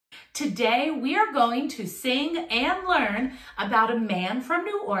Today we are going to sing and learn about a man from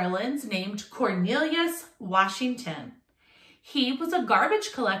New Orleans named Cornelius Washington. He was a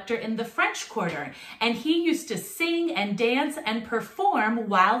garbage collector in the French Quarter, and he used to sing and dance and perform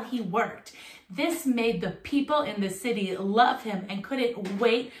while he worked. This made the people in the city love him and couldn't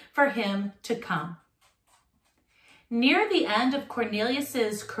wait for him to come. Near the end of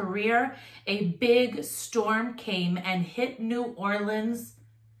Cornelius's career, a big storm came and hit New Orleans.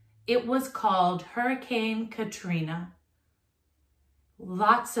 It was called Hurricane Katrina.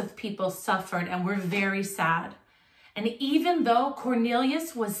 Lots of people suffered and were very sad. And even though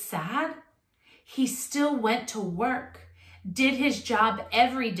Cornelius was sad, he still went to work, did his job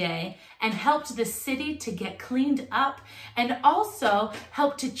every day, and helped the city to get cleaned up, and also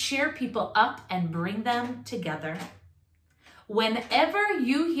helped to cheer people up and bring them together. Whenever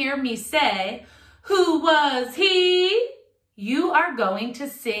you hear me say, "Who was he?" you are going to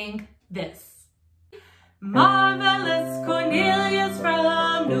sing this. Marvelous Cornelius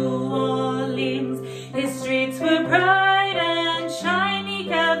from New Orleans, his streets were bright and shiny,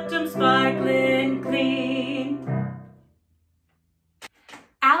 kept them sparkling clean.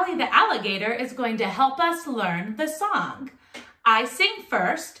 Allie the alligator is going to help us learn the song. I sing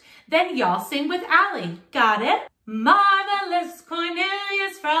first, then y'all sing with Allie. Got it? Marvelous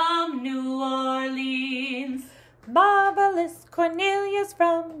Cornelius from New Orleans. Marvelous Cornelius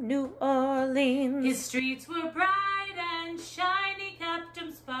from New Orleans. His streets were bright and shiny, kept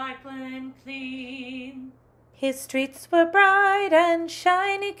them sparkling clean. His streets were bright and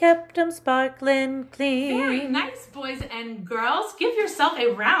shiny, kept them sparkling clean. Very nice, boys and girls. Give yourself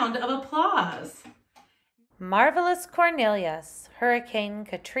a round of applause. Marvelous Cornelius, Hurricane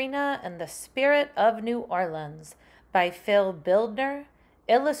Katrina and the Spirit of New Orleans by Phil Bildner,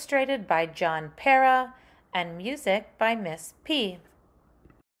 illustrated by John Para, and music by Miss P.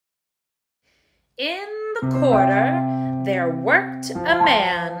 In the quarter there worked a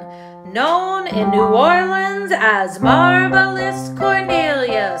man known in New Orleans as Marvelous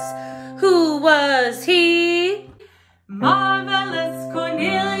Cornelius. Who was he? Marvelous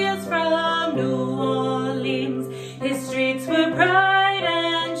Cornelius from New Orleans. His streets were bright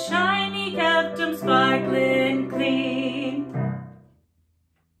and shiny, kept them sparkling clean.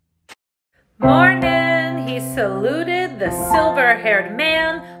 Mornin', he saluted the silver-haired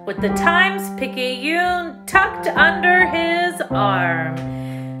man with the Times-Picayune tucked under his arm.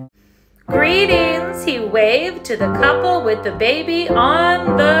 Greetings, he waved to the couple with the baby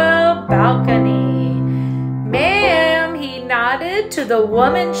on the balcony. Ma'am, he nodded to the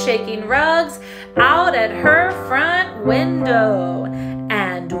woman shaking rugs out at her front window.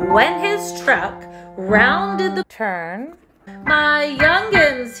 And when his truck rounded the turn, "My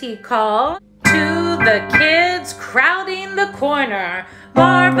young'uns," he called to the kids crowding the corner.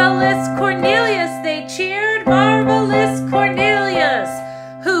 "Marvelous Cornelius," they cheered. "Marvelous Cornelius."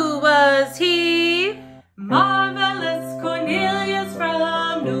 Who was he? Marvelous Cornelius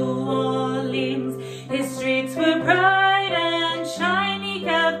from New Orleans. His streets were bright and shiny,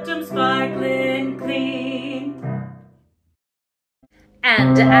 kept them sparkling clean.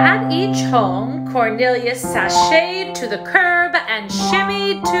 And at each home, Cornelius sashayed to the curb and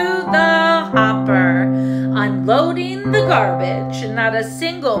shimmied to the hopper, unloading the garbage. Not a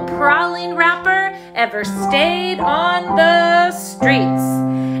single prowling rapper ever stayed on the streets.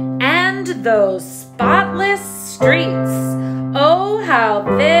 And those spotless streets, oh, how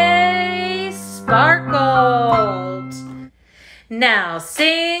they sparkled. Now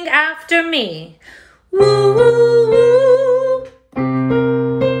sing after me. Woo, woo, woo.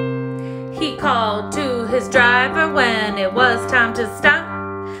 He called to his driver when it was time to stop.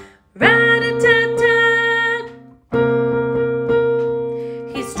 Rat-a-tat-tat.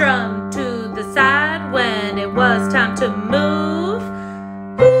 He strummed to the side when it was time to move.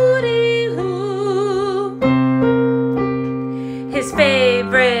 Hooty-hoo. His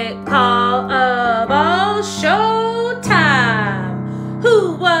favorite call of all, showtime.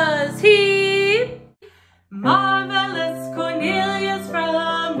 Who was he? Marvelous Cornelius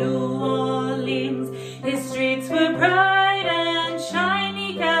from New Orleans. His streets were bright and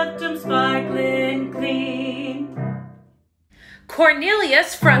shiny, kept them sparkling clean.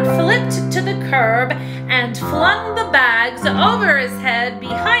 Cornelius front flipped to the curb and flung the bags over his head,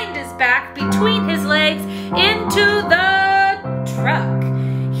 behind his back, between his legs, into the truck.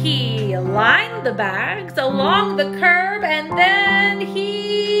 He lined the bags along the curb and then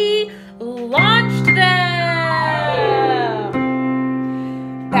he launched them.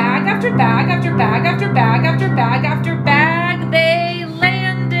 Bag after bag after bag after bag after bag after bag, they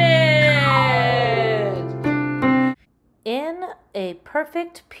landed. In a perfect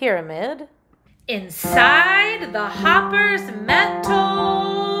perfect pyramid inside the hopper's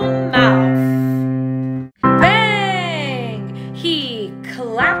mental mouth. Bang! He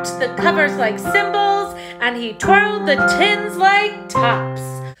clapped the covers like cymbals, and he twirled the tins like tops,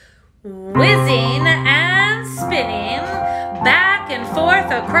 whizzing and spinning back and forth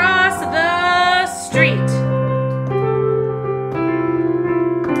across the street.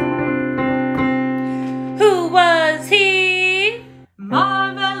 Who was he?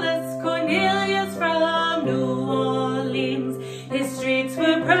 Marvelous Cornelius from New Orleans. His streets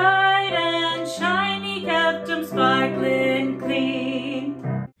were bright and shiny, kept them sparkling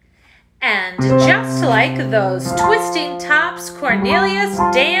clean. And just like those twisting tops, Cornelius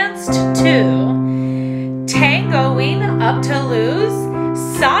danced too, tangoing up Toulouse,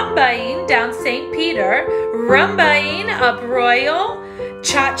 sambaing down St. Peter, rumbaing up Royal,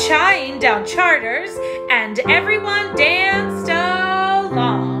 cha-chaing down Charters, and everyone danced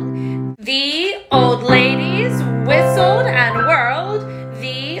along. The old ladies whistled and whirled,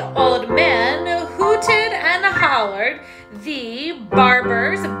 the old men hooted and hollered, the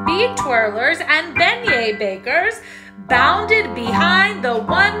barbers, bead twirlers, and beignet bakers bounded behind the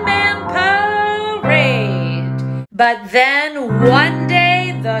one-man parade. But then one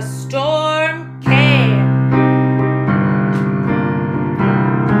day the storm came.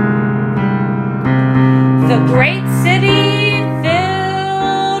 The great city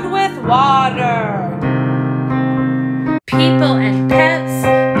filled with water. People and pets,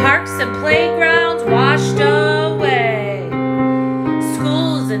 parks and playgrounds washed away.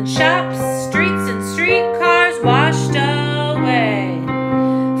 Schools and shops, streets and streetcars washed away.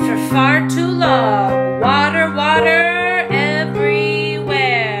 For far too long, water, water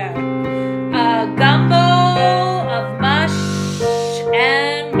everywhere. A gumbo of mush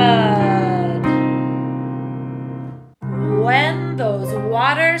and mud. When those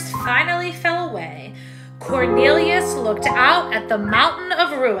waters finally fell away, Cornelius looked out at the mountain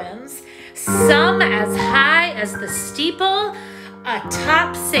of ruins, some as high as the steeple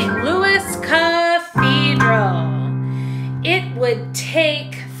atop St. Louis Cathedral. It would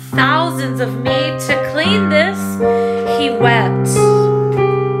take thousands of me to clean this, he wept.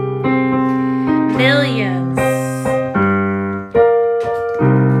 Millions.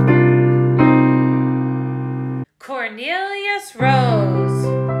 Cornelius rose.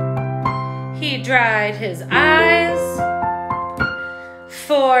 He dried his eyes,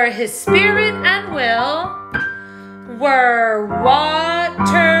 for his spirit and will were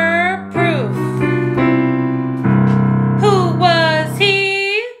waterproof. Who was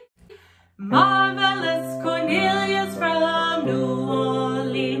he? Marvelous Cornelius from New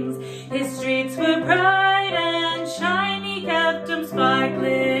Orleans. His streets were bright and shiny, kept them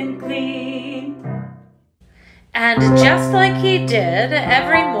sparkling clean. And just like he did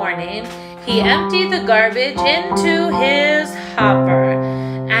every morning, he emptied the garbage into his hopper.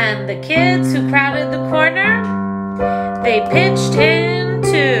 And the kids who crowded the corner, they pitched in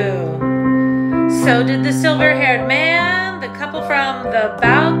too. So did the silver-haired man, the couple from the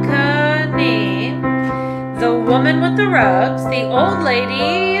balcony, the woman with the rugs, the old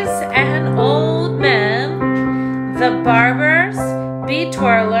ladies and old men, the barbers, bead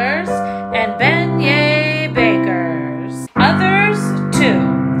twirlers, and beignet bakers. Others too,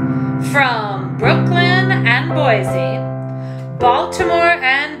 from Brooklyn and Boise, Baltimore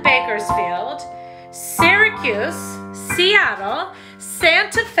and Bakersfield, Syracuse, Seattle,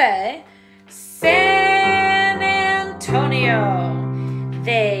 Santa Fe, San Antonio.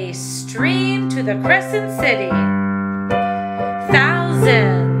 They streamed to the Crescent City.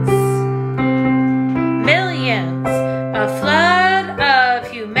 Thousands, millions, a flood of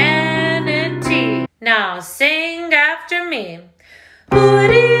humanity. Now sing after me.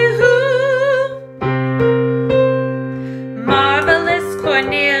 Hooty-hoo. Marvelous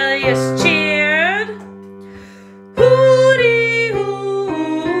Cornelius cheered. Hooty-hoo.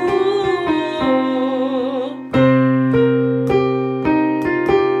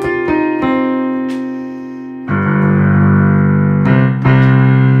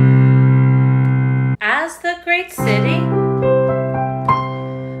 As the great city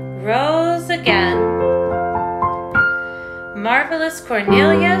rose again, Marvelous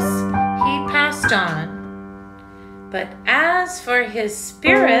Cornelius, he passed on. But as for his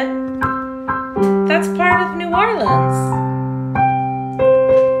spirit, that's part of New Orleans.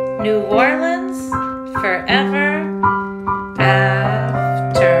 New Orleans forever.